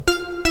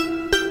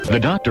The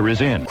doctor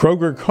is in.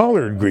 Kroger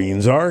collard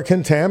greens are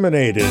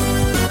contaminated.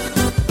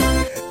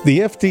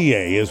 The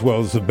FDA, as well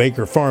as the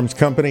Baker Farms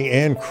Company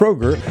and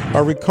Kroger,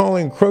 are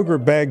recalling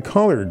Kroger bag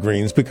collard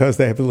greens because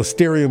they have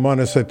Listeria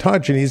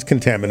monocytogenes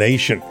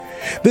contamination.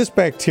 This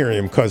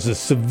bacterium causes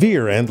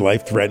severe and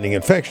life-threatening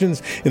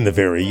infections in the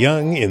very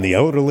young, in the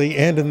elderly,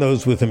 and in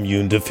those with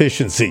immune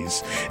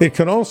deficiencies. It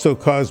can also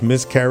cause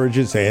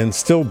miscarriages and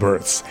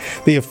stillbirths.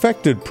 The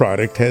affected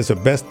product has a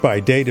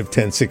best-by date of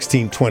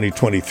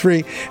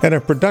 10/16/2023 and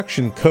a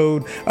production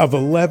code of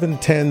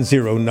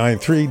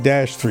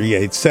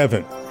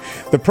 11-10-093-387.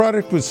 The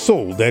product was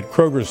sold at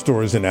Kroger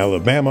stores in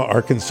Alabama,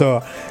 Arkansas,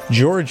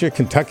 Georgia,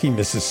 Kentucky,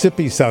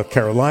 Mississippi, South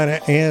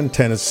Carolina, and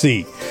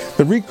Tennessee.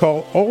 The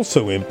recall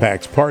also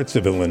impacts parts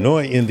of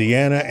Illinois,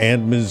 Indiana,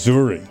 and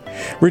Missouri.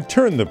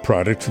 Return the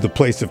product to the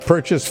place of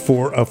purchase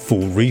for a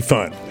full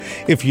refund.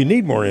 If you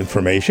need more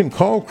information,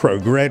 call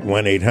Kroger at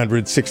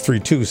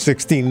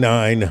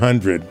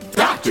 1-800-632-6900.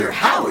 Dr.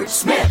 Howard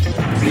Smith,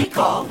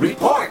 Recall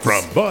Report.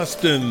 From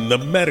Boston, the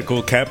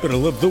medical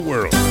capital of the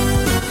world.